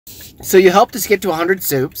So you helped us get to 100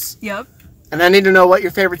 soups. Yep. And I need to know what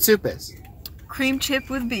your favorite soup is. Cream chip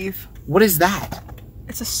with beef. What is that?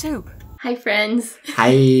 It's a soup. Hi, friends.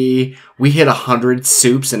 Hi. We hit 100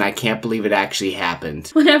 soups and I can't believe it actually happened.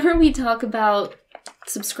 Whenever we talk about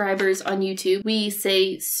subscribers on YouTube, we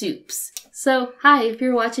say soups. So, hi, if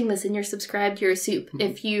you're watching this and you're subscribed, you're a soup.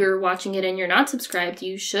 If you're watching it and you're not subscribed,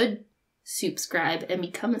 you should subscribe and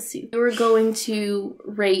become a soup. We're going to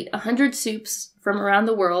rate 100 soups from around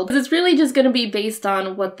the world. It's really just going to be based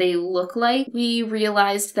on what they look like. We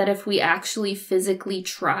realized that if we actually physically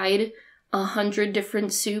tried 100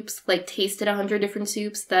 different soups, like tasted 100 different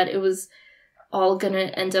soups, that it was all gonna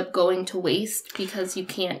end up going to waste because you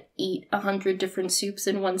can't eat 100 different soups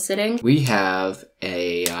in one sitting. We have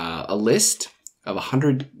a list of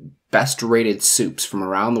 100 best rated soups from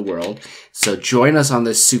around the world. So join us on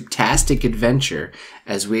this souptastic adventure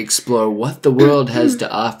as we explore what the world has to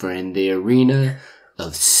offer in the arena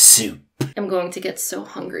of soup. I'm going to get so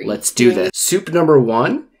hungry. Let's do this. Soup number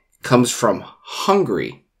 1 comes from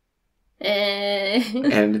Hungary.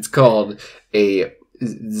 And it's called a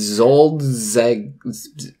Zoldzeg.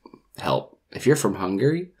 Help. If you're from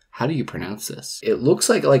Hungary, how do you pronounce this? It looks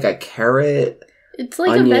like a carrot. It's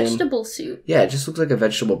like onion. a vegetable soup. Yeah, it just looks like a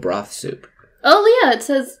vegetable broth soup. Oh yeah, it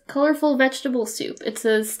says colorful vegetable soup. It's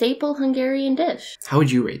a staple Hungarian dish. How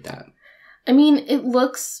would you rate that? I mean, it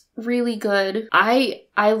looks really good. I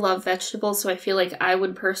love vegetables, so I feel like I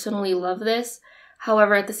would personally love this.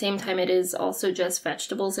 However, at the same time, it is also just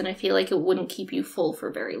vegetables, and I feel like it wouldn't keep you full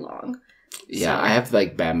for very long. Yeah, So. I have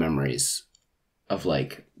bad memories of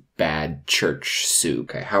bad church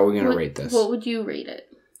soup. Okay, how are we gonna rate this? What would you rate it?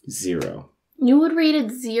 0. You would rate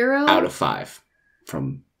it 0? Out of 5.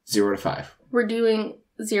 From 0 to 5. We're doing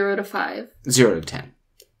 0 to 5. 0 to 10.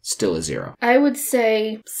 Still a 0. I would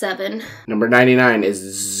say 7. Number 99 is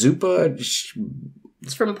Zupa.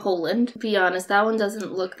 It's from Poland. To be honest, that one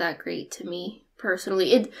doesn't look that great to me,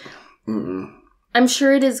 personally. I'm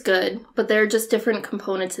sure it is good, but there are just different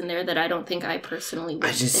components in there that I don't think I personally would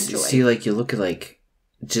I just enjoy. see, you look at,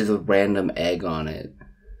 just a random egg on it.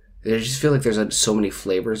 I just feel like there's so many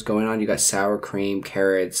flavors going on. You got sour cream,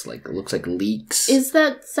 carrots, it looks like leeks. Is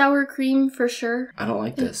that sour cream for sure? I don't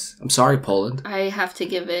like this. I'm sorry, Poland. I have to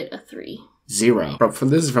give it a 3. 0.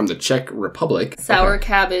 This is from the Czech Republic. Sour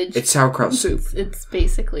cabbage. It's sauerkraut soup. It's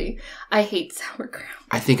basically... I hate sauerkraut.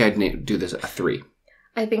 I think I'd do this a 3.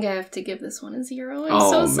 I think I have to give this one a 0. I'm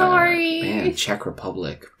so sorry. Man, Czech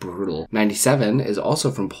Republic. Brutal. 97 is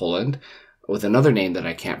also from Poland, with another name that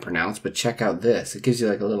I can't pronounce, but check out this. It gives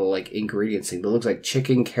you a little ingredients thing that looks like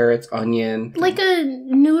chicken, carrots, onion. Like a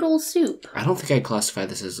noodle soup. I don't think I'd classify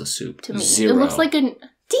this as a soup. To me. 0. It looks like a...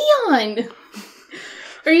 Dion!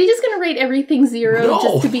 Are you just going to rate everything 0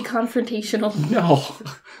 just to be confrontational? No.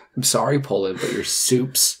 I'm sorry, Poland, but your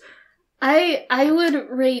soups. I would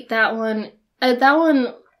rate that one... that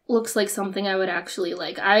one looks like something I would actually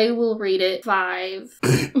like. I will rate it 5.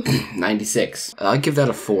 96. I'll give that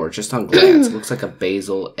a 4, just on glance. It looks like a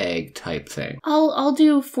basil egg type thing. I'll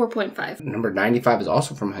do 4.5. Number 95 is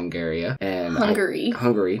also from Hungary.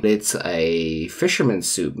 Hungary. It's a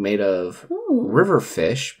fisherman's soup made of river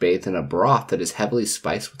fish bathed in a broth that is heavily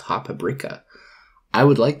spiced with hot paprika. I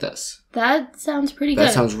would like this. That sounds pretty good.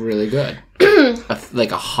 That sounds really good.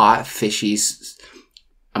 a hot, fishy...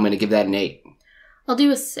 I'm going to give that an 8. I'll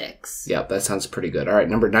do a 6. Yep, that sounds pretty good. All right,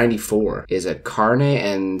 number 94 is a carne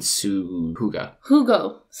and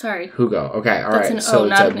hugo. Sorry. Hugo. Okay, all right. An So O,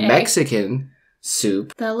 it's not a an A. Mexican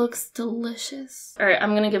soup. That looks delicious. All right,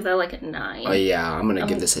 I'm going to give that a 9. Oh, yeah, I'm going to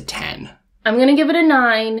give this a 10. I'm going to give it a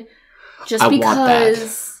 9 just because want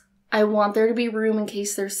that. I want there to be room in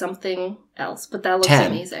case there's something else, but that looks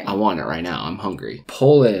 10. amazing. I want it right now. I'm hungry.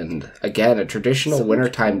 Poland. Again, a traditional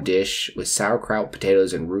wintertime dish with sauerkraut,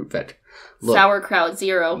 potatoes, and root veg. Look, sauerkraut,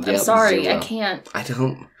 0. I'm sorry, 0. I can't.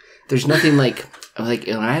 There's nothing when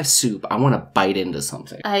I have soup, I want to bite into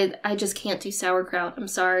something. I just can't do sauerkraut. I'm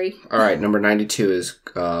sorry. All right, number 92 is,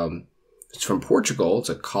 it's from Portugal. It's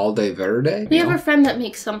a caldo verde. We have a friend that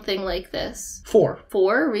makes something like this. 4.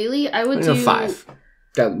 4? Really? I would do... 5.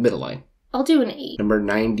 That middle line. I'll do an 8. Number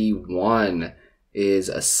 91 is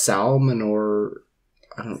a salmonor...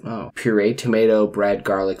 I don't know. Puree, tomato, bread,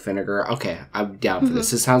 garlic, vinegar. Okay, I'm down for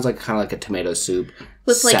this. This sounds kind of like a tomato soup.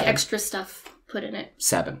 With 7. extra stuff put in it.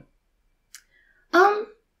 7.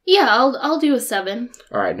 Yeah, I'll do a 7.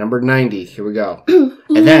 All right, number 90. Here we go.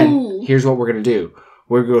 And then, here's what we're going to do.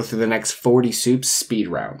 We're going to go through the next 40 soups speed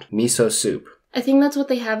round. Miso soup. I think that's what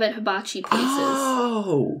they have at hibachi places.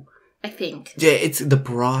 Oh! I think. Yeah, the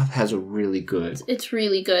broth has a really good... It's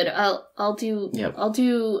really good. I'll do... Yep. I'll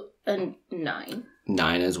do a 9.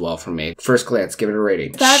 9 as well from me. First glance, give it a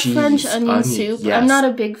rating. That Cheese, French onion soup, yes. I'm not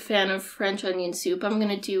a big fan of French onion soup. I'm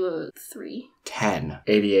gonna do a 3. 10.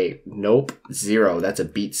 88. Nope. 0. That's a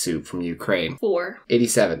beet soup from Ukraine. 4.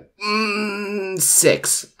 87.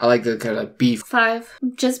 6. I like the kind of beef. 5.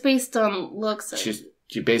 Just based on looks.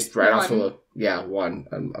 She based right off the 1. look. Yeah, 1.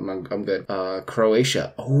 I'm good.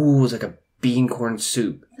 Croatia. Oh, it's like a bean corn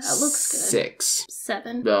soup. That looks good. 6.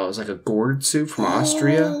 7. No, it's like a gourd soup from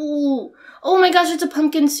Austria. Oh my gosh, it's a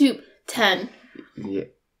pumpkin soup. 10. Yeah.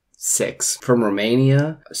 6. From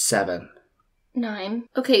Romania. 7. 9.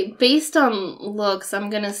 Okay, based on looks, I'm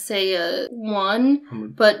gonna say a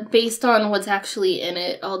 1, but based on what's actually in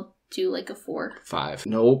it, I'll do like a 4. 5.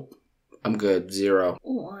 Nope. I'm good. 0.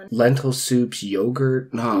 1. Lentil soups,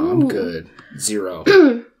 yogurt. No, I'm good. 0.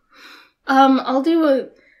 I'll do a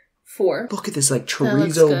 4. Look at this, like That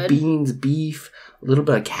looks chorizo, good. beans, beef, a little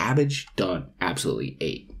bit of cabbage. Done. Absolutely.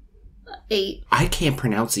 8. 8. I can't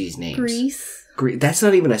pronounce these names. Grease. That's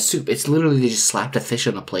not even a soup. It's literally they just slapped a fish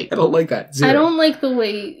on a plate. I don't like that. 0. I don't like the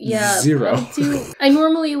way, 0. I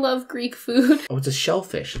normally love Greek food. Oh, it's a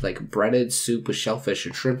shellfish. It's like breaded soup with shellfish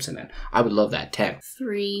and shrimps in it. I would love that. 10.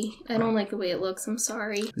 3. I don't like the way it looks, I'm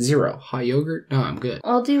sorry. 0. Hot yogurt? No, I'm good.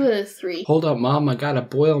 I'll do a 3. Hold up, Mom. I gotta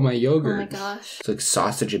boil my yogurt. Oh my gosh. It's like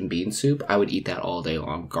sausage and bean soup. I would eat that all day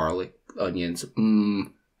long. Garlic, onions.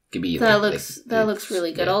 Give me That looks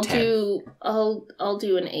really good. yeah, I'll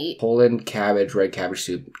do an 8. Poland cabbage, red cabbage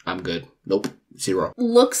soup. I'm good. Nope. 0.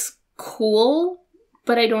 Looks cool,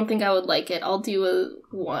 but I don't think I would like it. I'll do a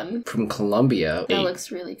 1. From Colombia. That 8.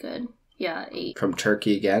 looks really good. Yeah, 8. From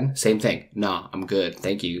Turkey again. Same thing. Nah, I'm good.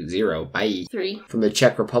 Thank you. 0. Bye. 3. From the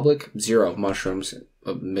Czech Republic. 0. Mushrooms.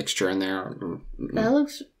 A mixture in there. That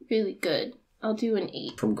looks really good. I'll do an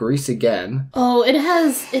 8. From Greece again. Oh, it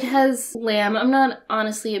has lamb. I'm not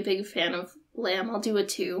honestly a big fan of lamb. I'll do a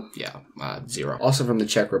 2. Yeah, 0. Also from the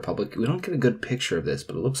Czech Republic. We don't get a good picture of this,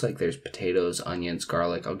 but it looks like there's potatoes, onions,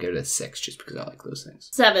 garlic. I'll give it a 6 just because I like those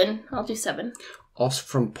things. 7. I'll do 7. Also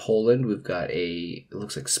from Poland, we've got it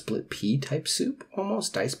looks like split pea type soup.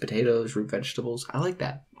 Almost diced potatoes, root vegetables. I like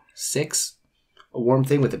that. 6. A warm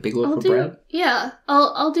thing with a big loaf of bread. Yeah,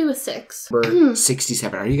 I'll do a 6. Number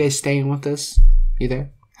 67. Are you guys staying with us? You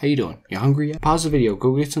there? How you doing? You hungry yet? Pause the video.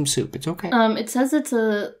 Go get some soup. It's okay. It says it's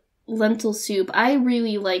a lentil soup. I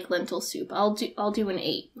really like lentil soup. I'll do an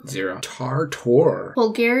 8. 0. Tartar.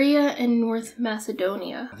 Bulgaria and North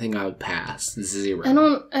Macedonia. I think I would pass. 0. I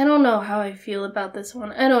don't know how I feel about this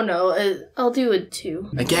one. I don't know. I'll do a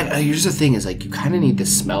 2. Again, here's the thing: is like you kind of need the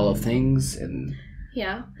smell of things, and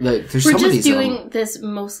Yeah. like there's We're some of just these doing this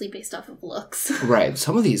mostly based off of looks. right.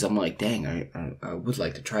 Some of these I'm like, dang, I would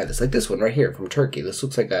like to try this. Like this one right here from Turkey. This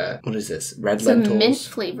looks like what is this? Red It's a lentils. mint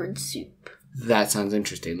flavored soup. That sounds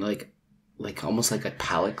interesting. Like almost like a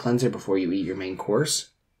palate cleanser before you eat your main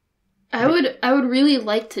course. I would really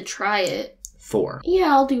like to try it. 4.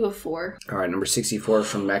 Yeah, I'll do a 4. All right, number 64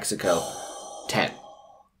 from Mexico. 10.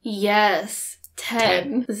 Yes.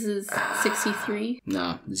 10. This is 63.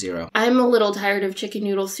 No, 0. I'm a little tired of chicken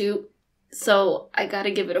noodle soup, so I gotta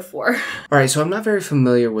give it a 4. All right, so I'm not very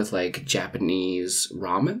familiar with like Japanese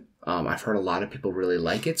ramen. I've heard a lot of people really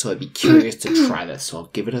like it, so I'd be curious to try this. So I'll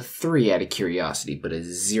give it a 3 out of curiosity, but a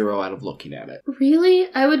 0 out of looking at it. Really?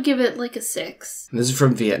 I would give it like a 6. And this is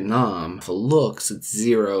from Vietnam. For looks, it's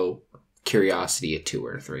 0. Curiosity, a 2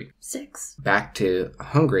 or a 3. 6. Back to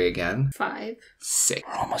Hungary again. 5. 6.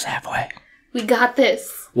 We're almost halfway. We got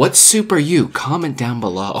this. What soup are you? Comment down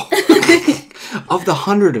below. Of the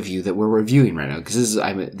 100 of you that we're reviewing right now, because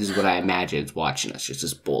this is what I imagine is watching us, just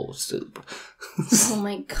this bowl of soup. Oh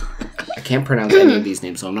my god. I can't pronounce any of these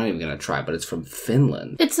names, so I'm not even going to try, but it's from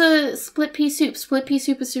Finland. It's a split pea soup. Split pea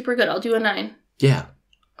soup is super good. I'll do a 9. Yeah,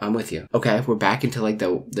 I'm with you. Okay, we're back into like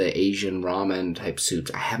the Asian ramen type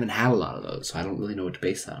soups. I haven't had a lot of those, so I don't really know what to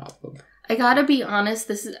base that off of. I gotta be honest,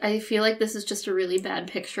 I feel like this is just a really bad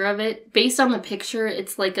picture of it. Based on the picture,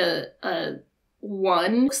 it's like a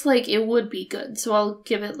 1. Looks like it would be good, so I'll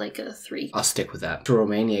give it like a 3. I'll stick with that. To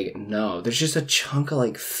Romania, no. There's just a chunk of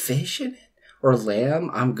like fish in it. Or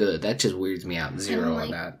lamb. I'm good. That just weirds me out. 0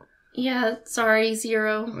 on that. Yeah, sorry,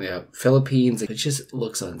 0. Yeah. Philippines, it just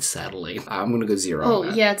looks unsettling. I'm going to go 0 Oh, on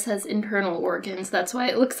that. yeah, it says internal organs. That's why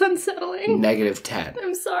it looks unsettling. Negative 10.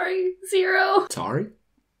 I'm sorry, 0. Sorry?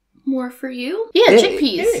 More for you? Yeah,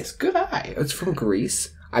 chickpeas. It is. Good eye. It's from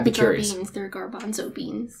Greece. I'd be They're curious. beans. They're garbanzo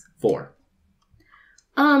beans. 4.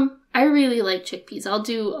 I really like chickpeas. I'll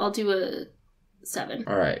do a 7.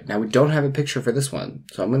 All right. Now we don't have a picture for this one,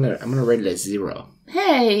 so I'm gonna rate it as 0.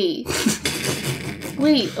 Hey.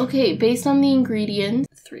 Wait. Okay. Based on the ingredients,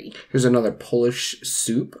 3. Here's another Polish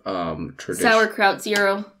soup. Sauerkraut,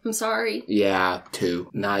 0. I'm sorry. Yeah,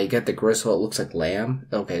 2. Nah, you get the gristle. It looks like lamb.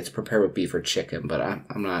 Okay, it's prepared with beef or chicken, but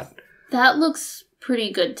I'm not. That looks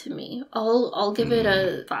pretty good to me. I'll give it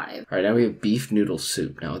a 5. All right, now we have beef noodle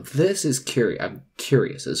soup. Now this is curious. I'm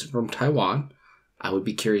curious. This is from Taiwan. I would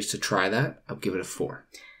be curious to try that. I'll give it a 4.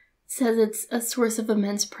 It says it's a source of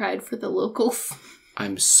immense pride for the locals.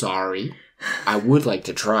 I'm sorry. I would like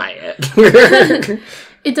to try it.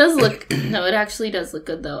 It does look... No, it actually does look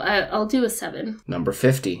good, though. I'll do a 7. Number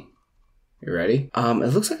 50. You ready?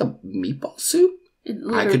 It looks like a meatball soup.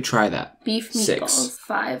 I could try that. Beef meatballs,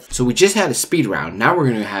 5. So we just had a speed round. Now we're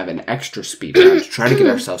going to have an extra speed round to try to get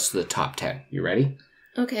ourselves to the top 10. You ready?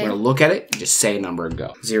 Okay. We're going to look at it, just say a number and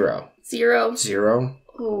go. 0. 0. 0.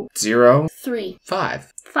 Oh. 0. 3.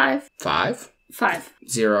 5. 5. 5. 5.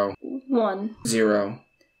 0. 1. 0.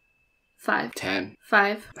 5. 10.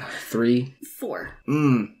 5. 3. 4.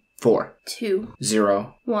 4. 2.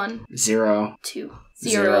 0. 1. 0. 2.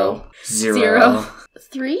 0. 0. 0.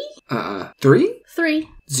 3. 3. 3.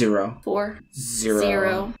 0. 4. 0.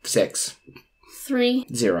 0. 6. 3.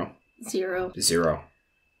 0. 0. 0.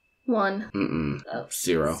 1.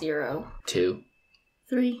 0. 0. 2.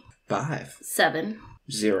 3. 5. 7.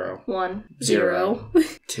 0. 1. 0.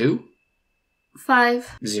 2.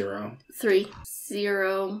 5. 0. 3.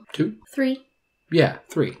 0. 2. 3. Yeah,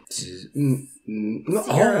 3. No,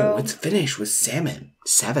 0. oh, it's finished with salmon.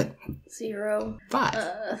 7. 0.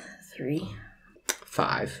 5. 3.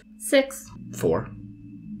 5. 6. 4.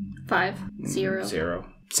 5. 0. 0.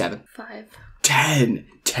 7. 5. 10.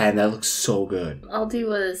 10. That looks so good. I'll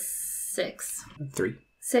do a 6. 3.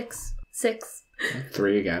 6. 6.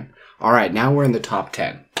 3 again. All right, now we're in the top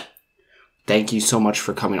 10. Thank you so much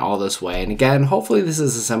for coming all this way. And again, hopefully this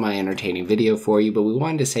is a semi-entertaining video for you, but we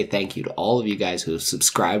wanted to say thank you to all of you guys who have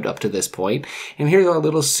subscribed up to this point. And here's our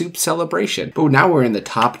little soup celebration. But now we're in the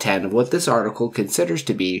top 10 of what this article considers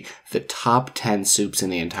to be the top 10 soups in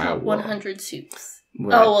the entire world. 100 soups.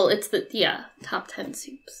 Right. Oh, well, it's top 10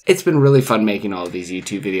 soups. It's been really fun making all of these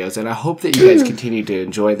YouTube videos, and I hope that you guys continue to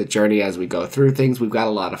enjoy the journey as we go through things. We've got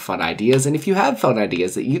a lot of fun ideas, and if you have fun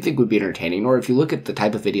ideas that you think would be entertaining, or if you look at the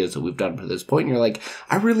type of videos that we've done to this point, and you're like,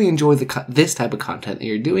 I really enjoy this type of content that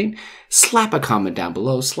you're doing, slap a comment down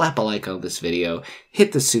below, slap a like on this video,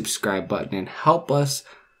 hit the subscribe button, and help us,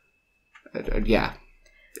 yeah.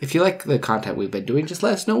 If you like the content we've been doing, just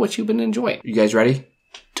let us know what you've been enjoying. You guys ready?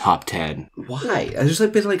 Top 10. Why? There's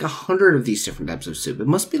been 100 of these different types of soup. It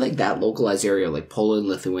must be that localized area like Poland,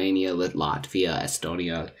 Lithuania, Latvia,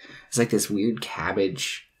 Estonia. It's this weird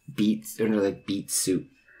cabbage beets, or beet soup.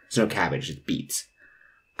 There's no cabbage, it's beets.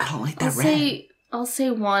 I don't like that red. I'll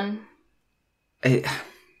say 1. 0.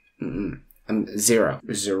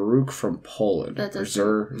 Zuruk from Poland. That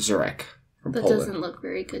doesn't, Zurek from that Poland. doesn't look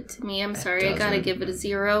very good to me. I'm sorry, I gotta give it a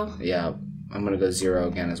 0. Yeah. I'm gonna go 0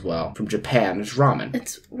 again as well. From Japan, it's ramen.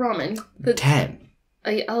 It's ramen. 10.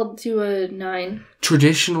 I'll do a 9.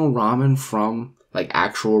 Traditional ramen from,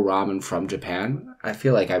 actual ramen from Japan. I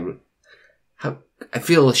feel like I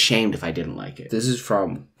feel ashamed if I didn't like it. This is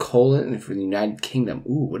from Colon, from the United Kingdom.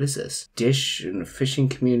 Ooh, what is this? Dish in a fishing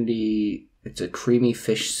community. It's a creamy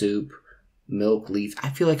fish soup. Milk leads. I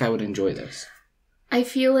feel like I would enjoy this. I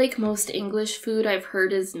feel like most English food I've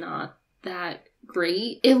heard is not that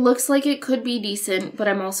great. It looks like it could be decent, but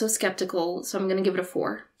I'm also skeptical, so I'm gonna give it a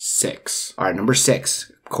 4. 6. Alright, number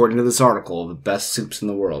 6. According to this article, the best soups in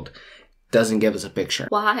the world, doesn't give us a picture.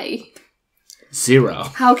 Why? 0.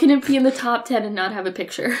 How can it be in the top 10 and not have a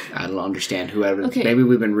picture? I don't understand. Whoever. Okay. Maybe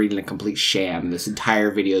we've been reading a complete sham. This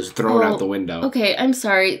entire video is thrown out the window. Okay, I'm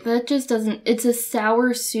sorry. That just doesn't... It's a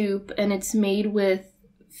sour soup, and it's made with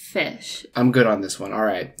fish. I'm good on this one.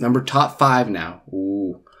 Alright, top 5 now.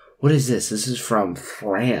 Ooh. What is this? This is from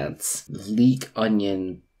France. Leek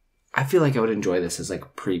onion. I feel like I would enjoy this as a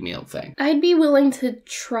pre-meal thing. I'd be willing to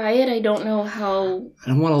try it. I don't know how... I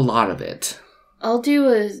don't want a lot of it. I'll do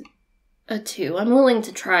a 2. I'm willing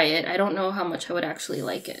to try it. I don't know how much I would actually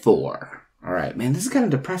like it. 4. Alright, man, this is kind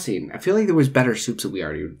of depressing. I feel like there was better soups that we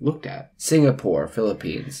already looked at. Singapore,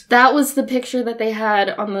 Philippines. That was the picture that they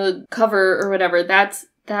had on the cover or whatever.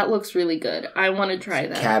 That looks really good. I want to try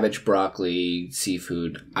that. Cabbage, broccoli,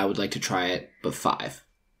 seafood. I would like to try it, but 5.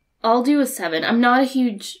 I'll do a 7. I'm not a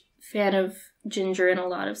huge fan of ginger in a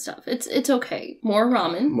lot of stuff. It's okay. More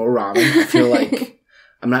ramen. More ramen. I feel like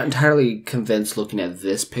I'm not entirely convinced looking at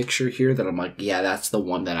this picture here that I'm yeah, that's the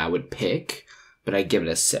one that I would pick, but I give it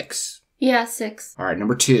a 6. Yeah, 6. All right,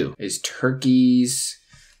 number 2 is turkey's,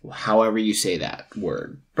 however you say that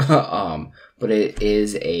word. But it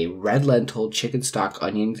is a red lentil, chicken stock,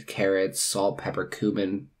 onions, carrots, salt, pepper,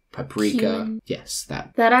 cumin, paprika. Cumin. Yes,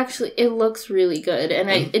 that. That actually, it looks really good. And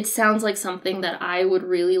it sounds like something that I would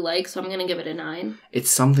really like, so I'm going to give it a 9.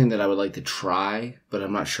 It's something that I would like to try, but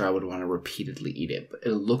I'm not sure I would want to repeatedly eat it. But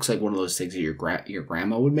it looks like one of those things that your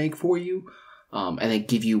grandma would make for you, and they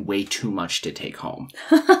give you way too much to take home.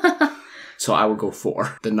 So I would go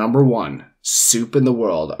for the number 1 soup in the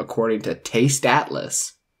world, according to Taste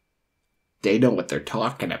Atlas. They know what they're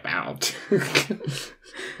talking about.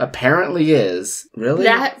 Apparently is. Really?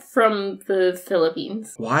 That from the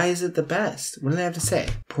Philippines. Why is it the best? What do they have to say?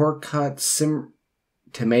 Pork cuts,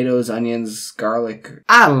 tomatoes, onions, garlic.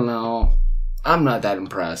 I don't know. I'm not that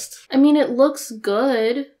impressed. I mean, it looks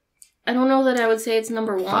good. I don't know that I would say it's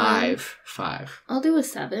number 1. 5. I'll do a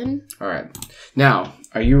 7. All right. Now,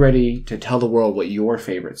 are you ready to tell the world what your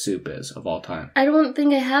favorite soup is of all time? I don't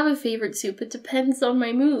think I have a favorite soup. It depends on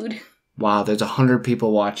my mood. Wow, there's 100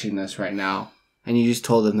 people watching this right now, and you just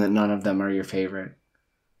told them that none of them are your favorite.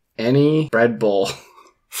 Any bread bowl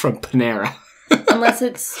from Panera. Unless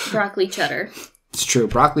it's broccoli cheddar. It's true.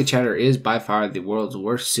 Broccoli cheddar is by far the world's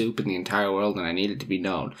worst soup in the entire world, and I need it to be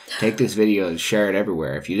known. Take this video and share it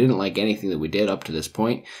everywhere. If you didn't like anything that we did up to this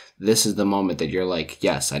point, this is the moment that you're like,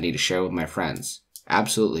 yes, I need to share with my friends.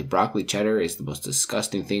 Absolutely. Broccoli cheddar is the most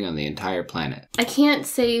disgusting thing on the entire planet. I can't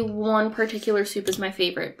say one particular soup is my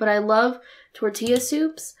favorite, but I love tortilla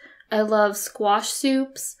soups. I love squash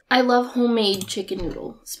soups. I love homemade chicken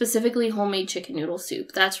noodle, specifically homemade chicken noodle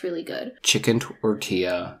soup. That's really good. Chicken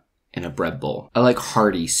tortilla in a bread bowl. I like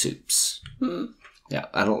hearty soups. Yeah,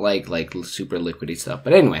 I don't like super liquidy stuff.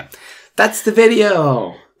 But anyway, that's the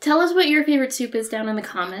video. Tell us what your favorite soup is down in the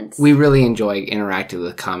comments. We really enjoy interacting with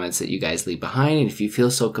the comments that you guys leave behind. And if you feel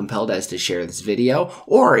so compelled as to share this video,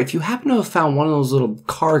 or if you happen to have found one of those little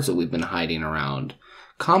cards that we've been hiding around,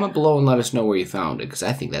 comment below and let us know where you found it, because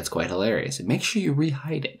I think that's quite hilarious. And make sure you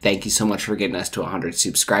re-hide it. Thank you so much for getting us to 100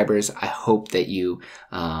 subscribers. I hope that you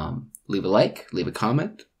leave a like, leave a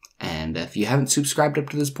comment. And if you haven't subscribed up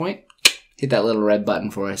to this point, hit that little red button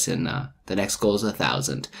for us, and the next goal is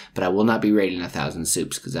 1,000. But I will not be rating 1,000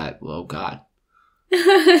 soups, because that, oh God.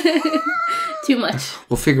 Too much.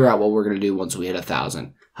 We'll figure out what we're going to do once we hit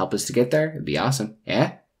 1,000. Help us to get there. It'd be awesome.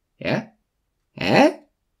 Yeah? Yeah? Yeah?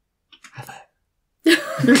 High five.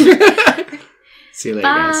 See you later,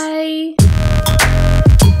 guys. Bye.